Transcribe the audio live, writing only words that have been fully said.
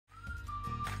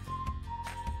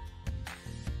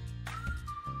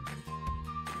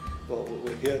Well,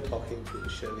 we're here talking to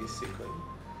Shirley Sequin.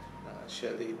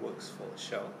 Shirley works for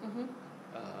Shaun, on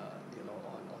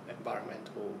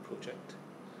environmental project.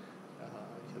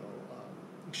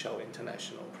 Shaun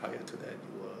International. Prior to that,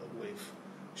 you were with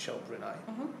Shaun Brunei.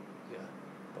 Yeah,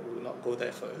 but we will not go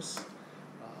there first.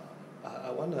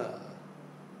 I wanna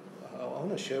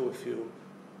share with you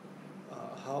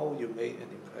how you made an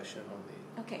impression on me.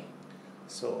 Okay.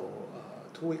 So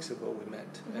 2 weeks ago we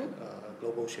met at a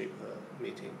Global Shaper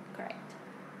meeting. Correct.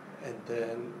 And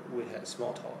then we had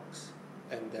small talks,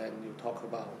 and then you talk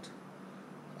about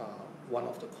one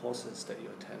of the courses that you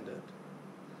attended,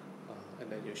 and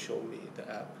then you show me the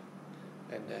app,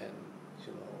 and then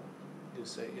you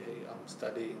say, hey, I'm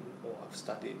studying, or I've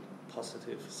studied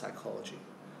positive psychology.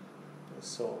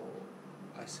 So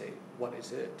I say, what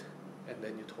is it? And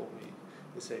then you told me,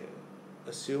 you say,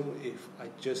 assume if I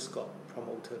just got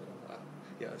promoted,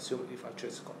 assume if I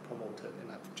just got promoted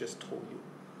and I've just told you,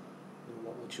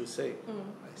 what would you say?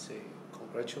 I say,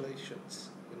 congratulations,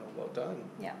 well done.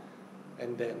 Yeah.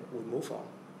 And then we move on.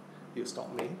 You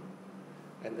stop me,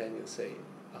 and then you say,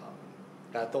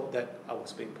 I thought that I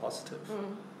was being positive.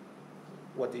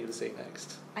 What do you say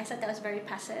next? I said that was very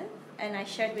passive, and I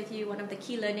shared with you one of the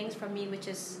key learnings from me, which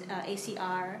is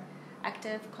ACR,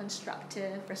 active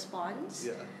constructive response.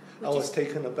 Yeah, I was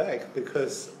taken aback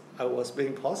because I was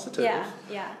being positive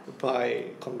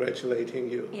by congratulating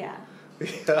you. Yeah. Yeah.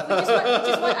 Which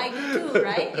is what I do too,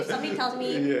 right? If somebody tells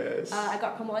me yes. I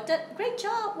got promoted, great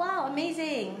job, wow,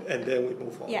 amazing. And then we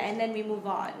move on. Yeah, and then we move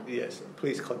on. Yes,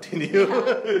 please continue.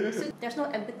 Yeah. So there's no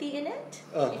empathy in it.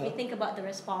 If you think about the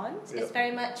response, it's very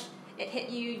much, it hit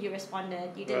you, you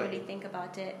responded, you didn't really think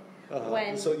about it.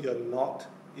 So you're not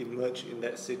immersed in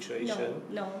that situation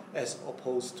no. as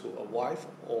opposed to a wife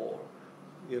or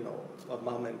a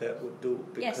mom and dad would do,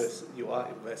 because you are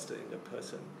invested in the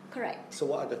person. Correct. So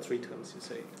what are the 3 terms you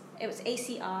say? It was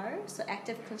ACR, so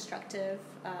active constructive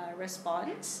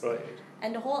response. Right.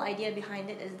 And the whole idea behind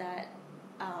it is that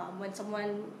when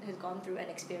someone has gone through an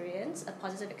experience, a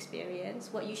positive experience,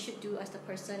 what you should do as the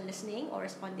person listening or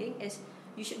responding is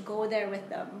you should go there with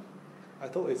them. I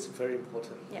thought it's very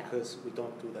important because we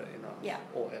don't do that enough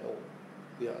or at all.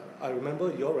 Yeah, I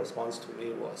remember your response to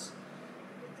me was,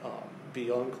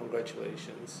 beyond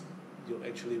congratulations, you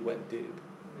actually went deep.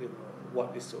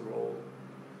 What is the role?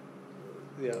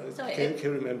 Yeah, so can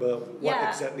you remember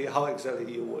how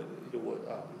exactly you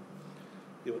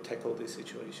would tackle this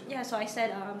situation? Yeah, so I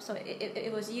said, so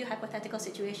it was you, hypothetical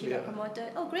situation, you got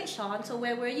promoted. Oh, great, Shaun. So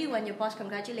where were you when your boss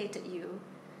congratulated you?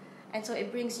 And so it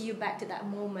brings you back to that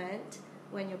moment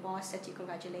when your boss said to you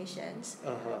congratulations.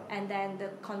 And then the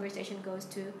conversation goes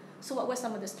to, so what were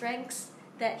some of the strengths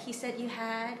that he said you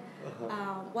had?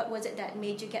 What was it that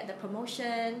made you get the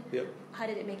promotion? How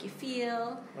did it make you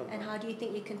feel? And how do you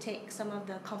think you can take some of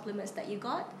the compliments that you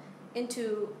got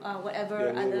into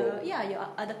your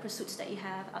other pursuits that you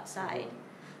have outside?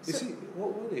 You see,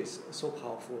 what is so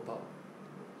powerful about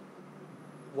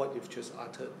what you've just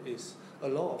uttered is a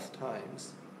lot of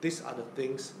times these are the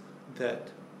things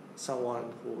that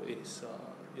someone who is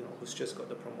who's just got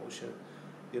the promotion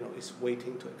is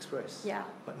waiting to express. Yeah.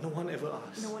 But no one ever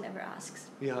asks. No one ever asks.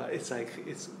 Yeah, it's like,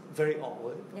 it's very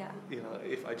awkward. Yeah.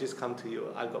 If I just come to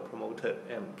you, I got promoted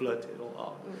and blurt it all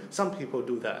out. Some people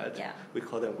do that. Yeah. We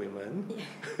call them women.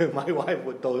 Yeah. My wife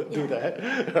would do that,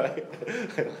 right?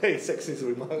 Hey, sexist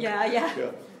remark. Yeah.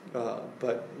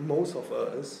 But most of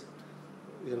us,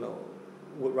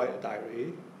 would write a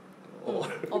diary or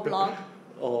blog.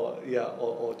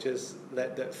 or just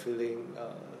let that feeling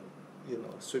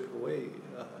sweep away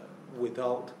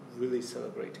without really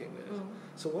celebrating it.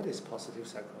 So what is positive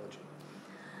psychology?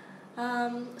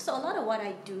 So a lot of what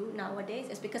I do nowadays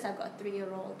is because I've got a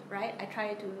 3-year-old, right? I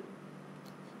try to,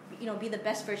 be the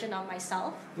best version of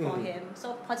myself for him.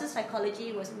 So positive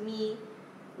psychology was me.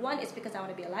 One is because I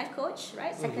want to be a life coach,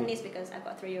 right? Secondly is because I've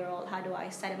got a 3-year-old. How do I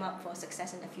set him up for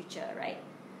success in the future, right?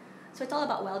 So it's all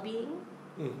about well-being.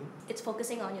 It's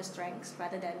focusing on your strengths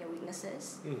rather than your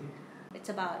weaknesses. It's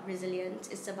about resilience,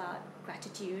 it's about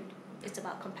gratitude, it's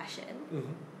about compassion.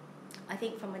 I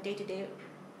think from a day-to-day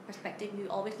perspective, you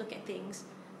always look at things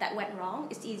that went wrong.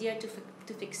 It's easier to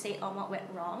fixate on what went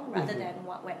wrong rather than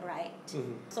what went right.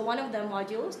 So one of the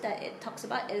modules that it talks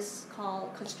about is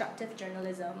called constructive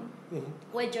journalism,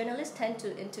 where journalists tend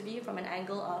to interview from an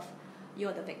angle of,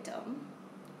 you're the victim.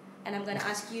 And I'm going to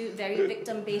ask you very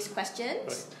victim-based questions.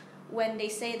 Right. When they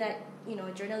say that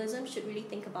journalism should really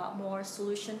think about more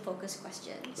solution-focused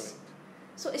questions. Right.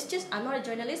 So it's just, I'm not a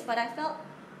journalist, but I felt,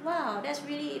 wow, that's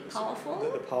really powerful.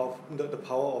 The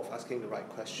power of asking the right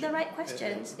questions. The right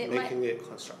questions. And making it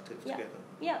constructive together.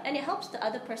 Yeah, and it helps the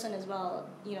other person as well.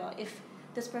 If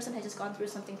this person has just gone through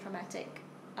something traumatic,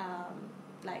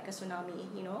 like a tsunami,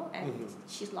 you know, and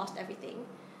she's lost everything.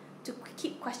 To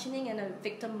keep questioning in a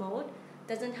victim mode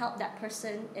doesn't help that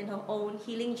person in her own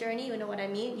healing journey, you know what I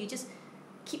mean? You just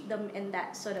keep them in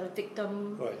that sort of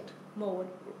victim mode.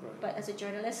 Right. But as a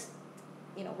journalist,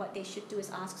 you know, what they should do is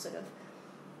ask sort of,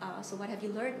 so what have you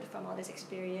learned from all this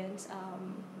experience?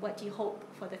 What do you hope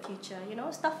for the future? You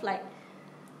know, stuff like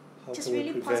how just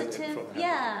really positive,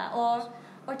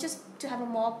 or just to have a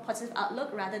more positive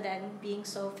outlook rather than being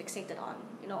so fixated on,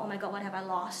 you know, oh my God, what have I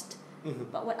lost?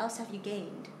 But what else have you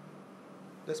gained?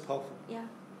 That's powerful. Yeah.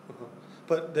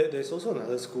 But there's also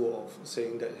another school of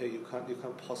saying that, hey, you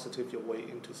can't positive your way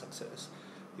into success.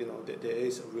 You know, there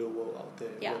is a real world out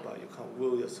there whereby you can't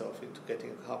will yourself into getting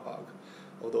a car park,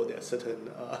 although there are certain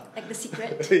like The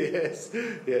Secret. yes.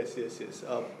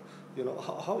 You know,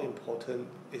 how important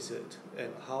is it,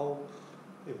 and how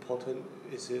important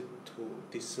is it to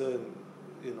discern,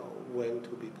 you know, when to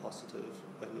be positive,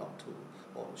 when not to,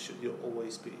 or should you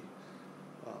always be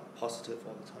positive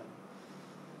all the time?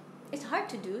 It's hard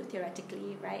to do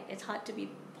theoretically, right? It's hard to be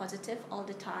positive all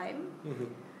the time.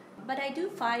 But I do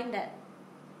find that,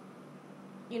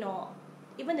 you know,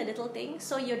 even the little things.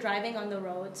 So you're driving on the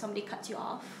road, somebody cuts you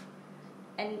off,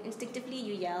 and instinctively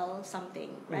you yell something,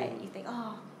 right? You think,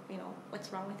 oh, you know,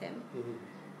 what's wrong with him?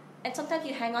 And sometimes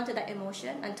you hang on to that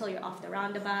emotion until you're off the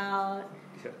roundabout,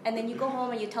 and then you go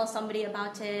home and you tell somebody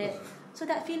about it. So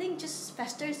that feeling just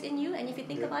festers in you, and if you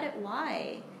think about it,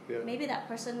 why? Maybe that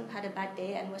person had a bad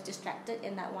day and was distracted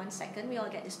in that 1 second. We all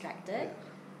get distracted.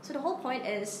 So the whole point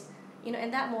is, you know, in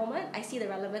that moment, I see the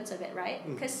relevance of it, right?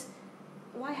 Because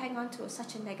why hang on to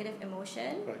such a negative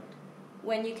emotion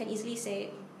when you can easily say,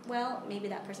 well, maybe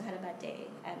that person had a bad day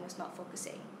and was not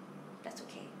focusing. That's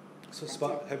okay. So it's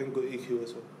about having good EQ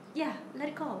as well. Yeah, let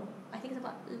it go. I think it's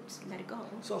about just let it go.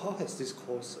 So how has this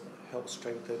course helped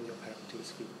strengthen your parenting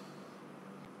skill?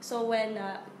 So when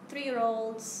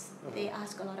 3-year-olds, they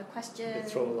ask a lot of questions. They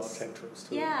throw a lot of tantrums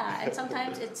too. Yeah, and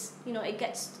sometimes it's, you know, it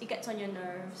gets on your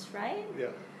nerves, right? Yeah.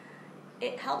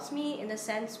 It helps me in the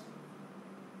sense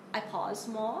I pause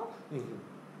more.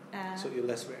 So you're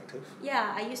less reactive?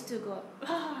 Yeah, I used to go,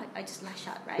 I just lash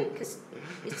out, right? Because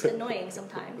it's annoying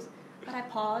sometimes. But I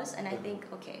pause and I think,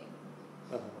 okay.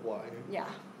 Why? Yeah.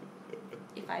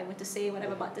 If I were to say what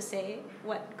I'm about to say,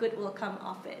 what good will come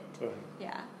of it? Right.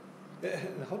 Yeah.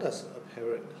 And how does a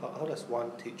parent, how does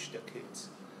one teach their kids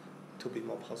to be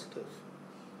more positive?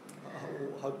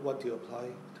 What do you apply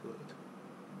to it?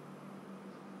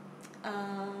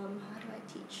 How do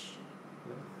I teach?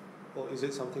 Or is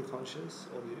it something conscious,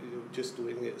 or you're just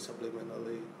doing it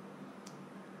subliminally?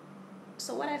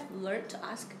 So what I've learned to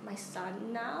ask my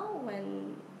son now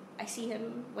when I see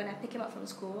him, when I pick him up from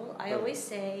school, I always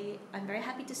say, I'm very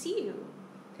happy to see you.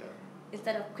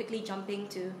 Instead of quickly jumping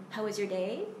to, how was your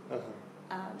day?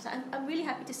 So I'm really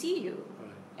happy to see you.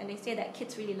 And they say that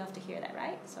kids really love to hear that,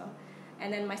 right? So,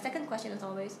 and then my second question is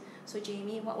always, so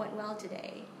Jamie, what went well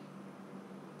today?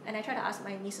 And I try to ask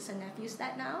my nieces and nephews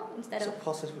that now instead of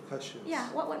positive questions. Yeah,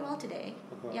 what went well today?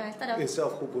 Yeah, instead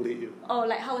of who bullied you. Oh,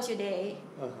 like how was your day?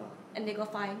 And they go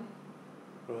fine.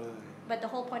 Right. But the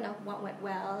whole point of what went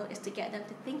well is to get them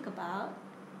to think about,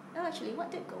 oh, actually,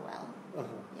 what did go well?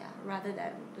 Yeah, rather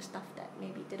than the stuff that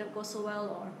maybe didn't go so well,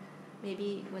 or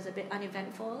maybe was a bit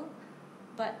uneventful,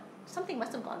 but something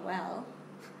must have gone well.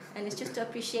 And it's just to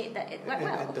appreciate that it went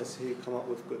well. And does he come up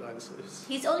with good answers?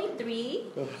 He's only 3,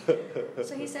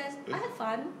 so he says, I had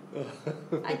fun.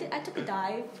 I took a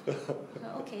dive. So,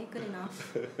 okay, good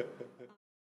enough.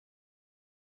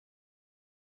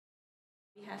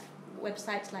 We have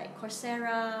websites like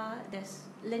Coursera, there's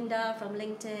Linda from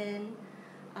LinkedIn,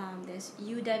 there's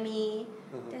Udemy.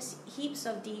 There's heaps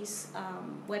of these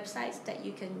websites that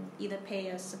you can either pay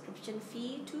a subscription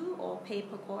fee to or pay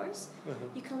per course.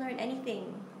 You can learn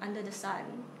anything under the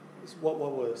sun. What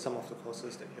were some of the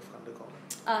courses that you've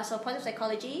undergone? So positive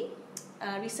psychology.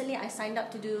 Recently I signed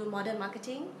up to do modern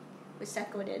marketing with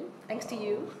Seth Godin, thanks to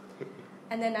you.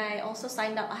 And then I also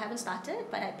signed up, I haven't started,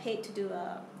 but I paid to do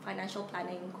a financial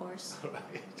planning course.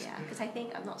 Right. Yeah, because I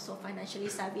think I'm not so financially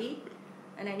savvy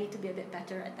and I need to be a bit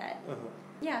better at that.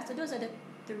 Yeah, so those are the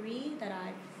 3 that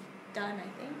I've done, I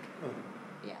think.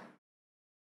 Yeah.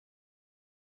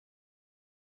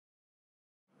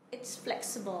 It's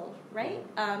flexible, right?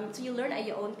 So you learn at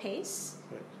your own pace.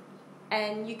 Right.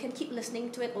 And you can keep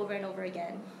listening to it over and over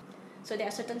again. So there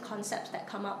are certain concepts that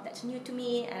come up that's new to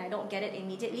me and I don't get it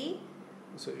immediately.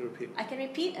 So you repeat? I can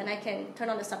repeat and I can turn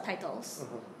on the subtitles,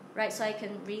 right? So I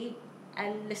can read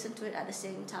and listen to it at the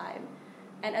same time.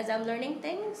 And as I'm learning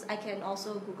things, I can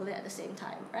also Google it at the same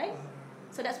time, right?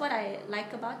 So that's what I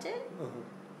like about it.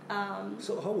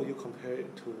 So how would you compare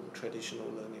it to traditional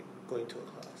learning, going to a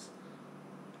class?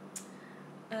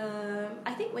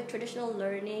 I think with traditional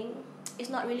learning, it's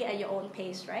not really at your own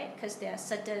pace, right? Because there are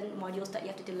certain modules that you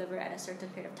have to deliver at a certain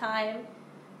period of time.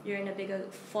 You're in a bigger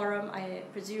forum, I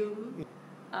presume.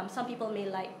 Some people may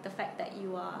like the fact that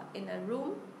you are in a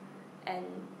room and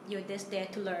you're just there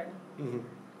to learn. Mm-hmm.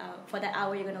 For that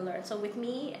hour, you're going to learn. So with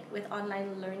me, with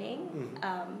online learning,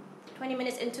 20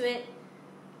 minutes into it,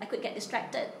 I could get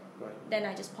distracted. Right. Then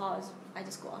I just pause. I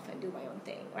just go off and do my own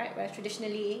thing, right? Whereas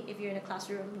traditionally, if you're in a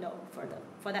classroom, no,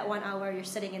 for that 1 hour, you're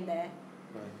sitting in there.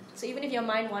 Right. So even if your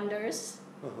mind wanders,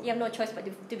 you have no choice but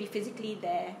to be physically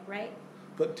there, right?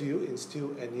 But do you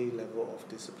instill any level of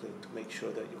discipline to make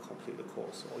sure that you complete the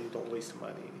course or you don't waste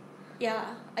money?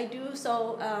 Yeah, I do.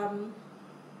 So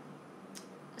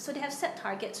so they have set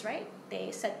targets, right?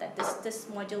 They said that this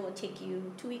module will take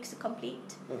you 2 weeks to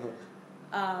complete.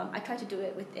 I try to do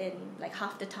it within like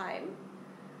half the time.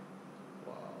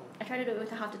 Wow. I try to do it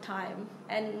within half the time,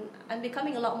 and I'm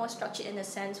becoming a lot more structured in the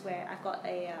sense where I've got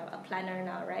a planner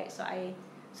now, right? So I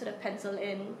sort of pencil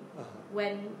in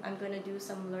when I'm going to do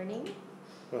some learning.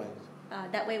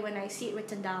 Right. That way, when I see it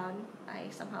written down, I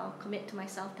somehow commit to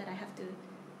myself that I have to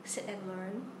sit and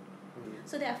learn.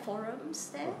 So there are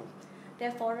forums there. There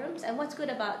are forums, and what's good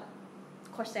about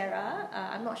Coursera,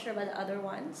 I'm not sure about the other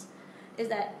ones, is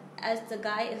that as the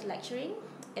guy is lecturing,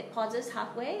 it pauses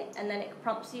halfway and then it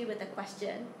prompts you with a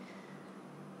question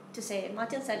to say,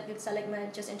 Martin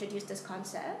Seligman just introduced this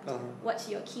concept. What's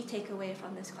your key takeaway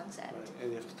from this concept? Right.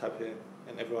 And you have to type it in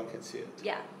and everyone can see it.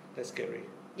 Yeah. That's scary.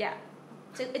 Yeah.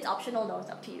 So it's optional though, it's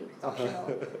up to you. It's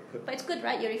optional. But it's good,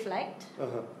 right? You reflect.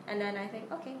 And then I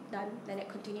think, okay, done. Then it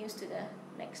continues to the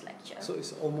next lecture. So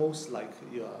it's almost like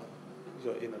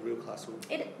you're in a real classroom.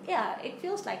 It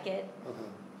feels like it.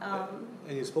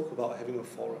 And you spoke about having a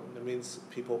forum. That means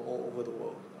people all over the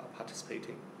world are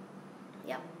participating.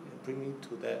 Yeah. Bring me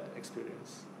to that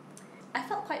experience. I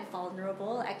felt quite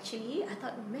vulnerable actually. I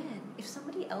thought, man, if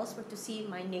somebody else were to see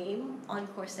my name on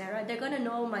Coursera, they're going to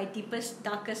know my deepest,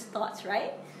 darkest thoughts,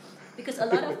 right? Because a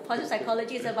lot of positive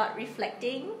psychology is about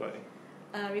reflecting.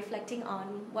 Right. Reflecting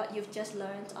on what you've just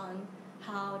learned, on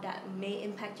how that may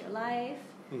impact your life.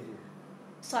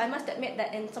 So I must admit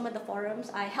that in some of the forums,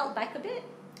 I held back a bit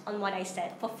on what I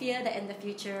said for fear that in the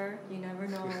future, you never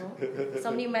know,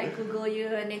 somebody might Google you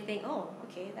and they think, oh,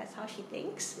 okay, that's how she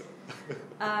thinks.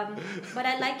 But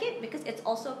I like it because it's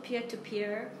also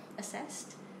peer-to-peer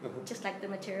assessed, just like the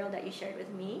material that you shared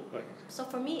with me. Right. So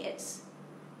for me, it's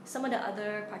some of the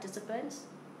other participants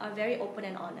are very open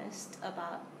and honest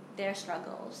about their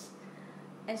struggles.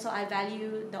 And so I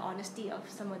value the honesty of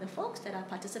some of the folks that are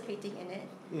participating in it.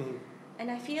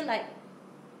 And I feel like,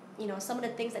 some of the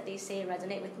things that they say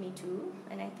resonate with me too.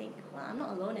 And I think, well, I'm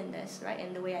not alone in this, right?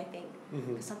 In the way I think.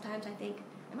 Because sometimes I think,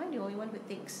 am I the only one who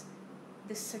thinks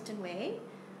this certain way?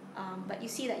 But you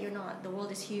see that you're not. The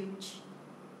world is huge.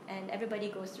 And everybody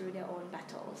goes through their own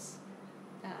battles.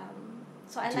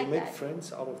 So I like that. Do you make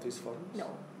friends out of these forums? No.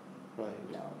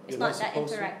 Right. No. It's not that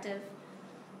interactive.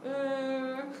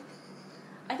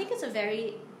 I think it's a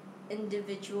very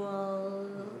individual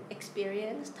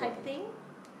experience type thing.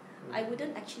 I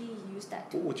wouldn't actually use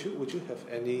that. Would you have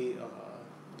any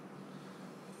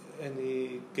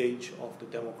gauge of the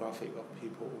demographic of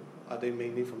people? Are they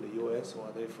mainly from the US or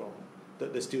are they from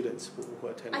the students who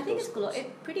attend? I think it's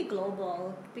pretty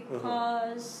global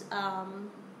because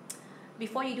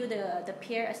before you do the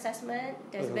peer assessment,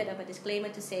 there's a bit of a disclaimer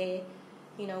to say,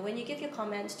 when you give your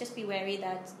comments, just be wary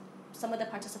that some of the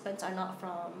participants are not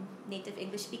from native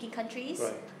English-speaking countries,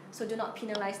 right. So do not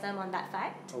penalize them on that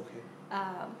fact. Okay.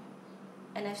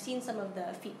 And I've seen some of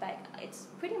the feedback. It's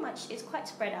quite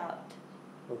spread out.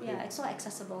 Okay. Yeah, it's so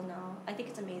accessible now. I think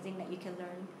it's amazing that you can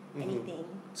learn anything.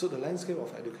 So the landscape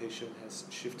of education has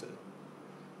shifted.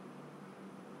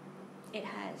 It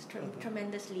has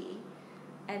tremendously,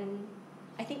 and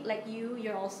I think like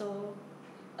you're also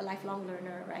a lifelong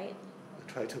learner, right? I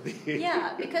try to be.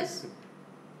 Yeah, because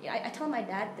I tell my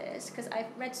dad this because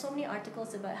I've read so many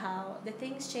articles about how the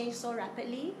things change so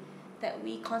rapidly that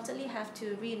we constantly have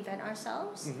to reinvent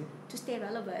ourselves to stay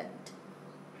relevant.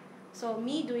 So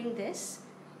me doing this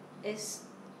is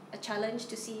a challenge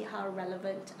to see how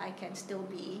relevant I can still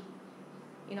be.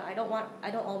 I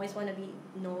don't always want to be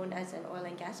known as an oil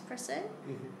and gas person.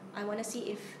 I want to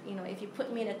see if you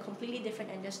put me in a completely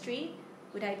different industry,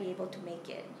 would I be able to make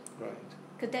it? Right.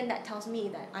 Because then that tells me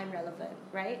that I'm relevant,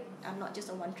 right? I'm not just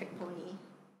a one-trick pony.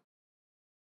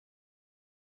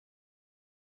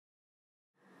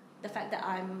 The fact that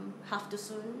I'm half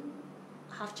Dusun,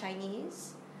 half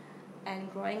Chinese,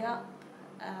 and growing up,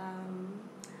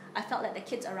 I felt like the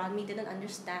kids around me didn't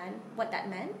understand what that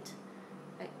meant.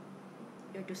 Like,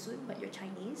 you're Dusun, but you're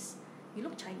Chinese. You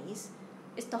look Chinese.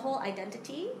 It's the whole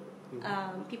identity.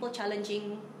 People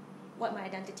challenging what my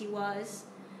identity was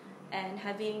and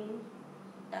having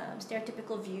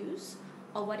stereotypical views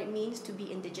of what it means to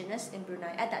be indigenous in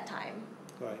Brunei at that time.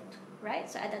 Right?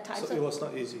 So at that time... So it was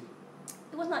not easy?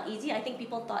 It was not easy. I think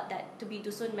people thought that to be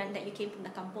Dusun meant that you came from the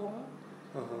kampong,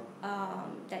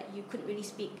 that you couldn't really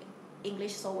speak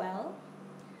English so well.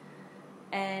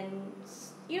 And,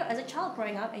 as a child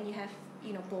growing up and you have,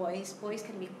 boys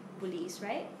can be bullies,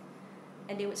 right?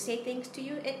 And they would say things to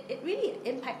you. It really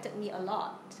impacted me a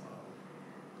lot.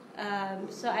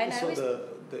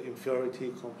 The inferiority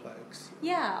complex.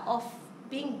 Yeah, of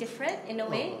being different in a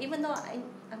way, even though I'm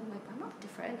like, I'm not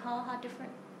different. How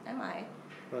different am I?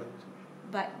 Right.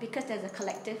 But because there's a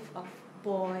collective of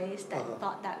boys that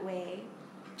thought that way.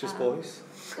 Just boys?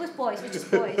 It was boys, which is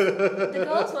boys. The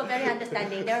girls were very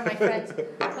understanding. They were my friends.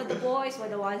 But the boys were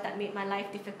the ones that made my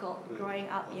life difficult growing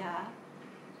up, yeah.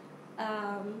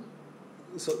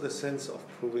 So the sense of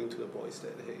proving to the boys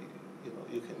that, hey,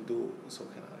 you can do, so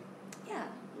can I. Yeah.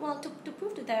 Well, to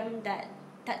prove to them that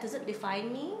doesn't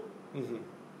define me,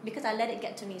 because I let it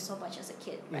get to me so much as a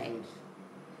kid, right?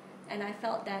 And I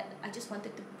felt that I just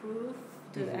wanted to prove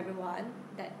to everyone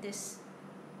that this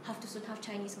half Dusun, half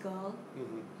Chinese girl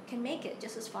can make it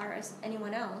just as far as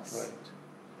anyone else.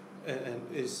 Right. And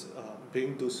is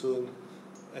being Dusun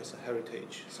as a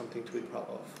heritage something to be proud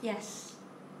of? Yes.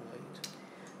 Right.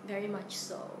 Very much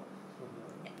so.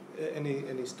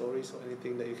 Any stories or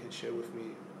anything that you can share with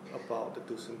me about the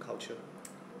Dusun culture?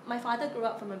 My father grew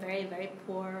up from a very, very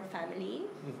poor family.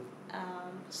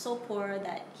 So poor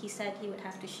that he said he would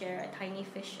have to share a tiny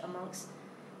fish amongst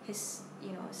his,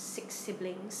 6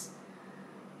 siblings.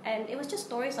 And it was just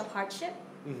stories of hardship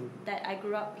that I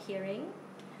grew up hearing.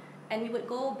 And we would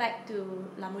go back to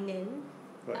Lamunin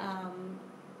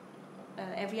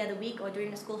every other week, or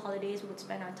during the school holidays we would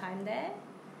spend our time there.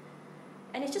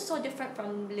 And it's just so different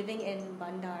from living in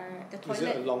Bandar. The toilet, is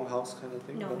it a long house kind of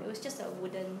thing? No, it was just a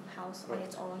wooden house on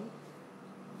its own.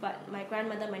 But my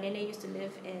grandmother, my nene, used to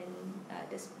live in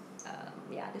this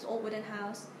old wooden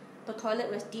house. The toilet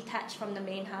was detached from the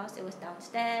main house. It was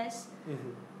downstairs.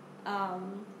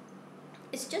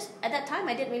 It's just, at that time,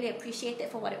 I didn't really appreciate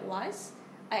it for what it was.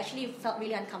 I actually felt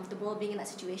really uncomfortable being in that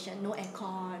situation. No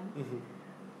aircon.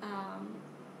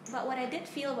 But what I did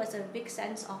feel was a big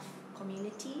sense of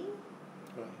community.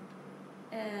 Right.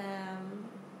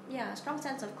 Strong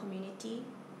sense of community.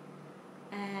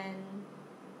 And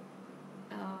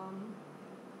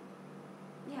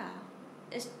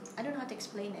I don't know how to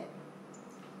explain it.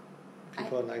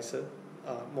 People are nicer,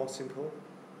 more simple.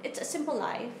 It's a simple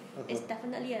life. It's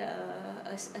definitely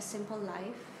a simple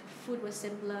life. Food was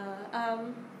simpler.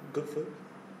 Good food?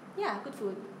 Yeah, good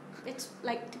food. It's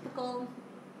like typical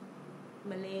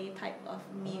Malay type of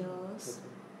meals.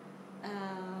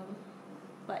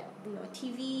 But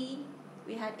TV,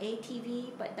 we had a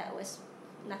TV, but that was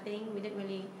nothing. We didn't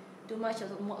really do much. It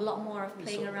was a lot more of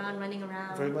playing around, running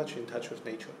around. Very much in touch with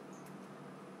nature.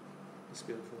 It's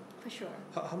beautiful. For sure.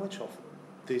 How much of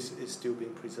this is still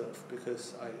being preserved?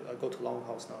 Because I go to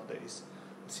Longhouse nowadays,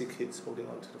 see kids holding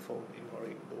on to the phone,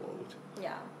 ignoring the world.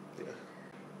 Yeah.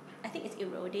 I think it's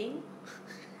eroding.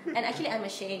 And actually I'm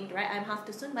ashamed, right? I'm half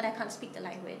Dusun, but I can't speak the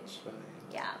language. Right.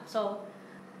 Yeah, so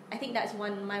I think that's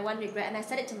my one regret. And I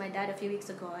said it to my dad a few weeks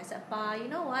ago. I said, Pa, you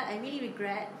know what? I really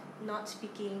regret not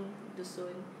speaking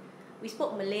Dusun. We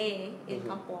spoke Malay in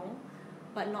Kampong,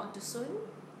 but not Dusun.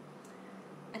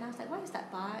 And I was like, why is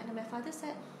that, Pa? And my father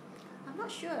said, I'm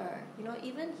not sure.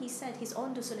 Even he said his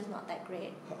own Dusun is not that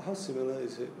great. How similar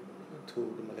is it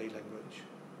to the Malay language?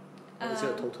 Or is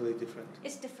it totally different?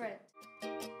 It's different.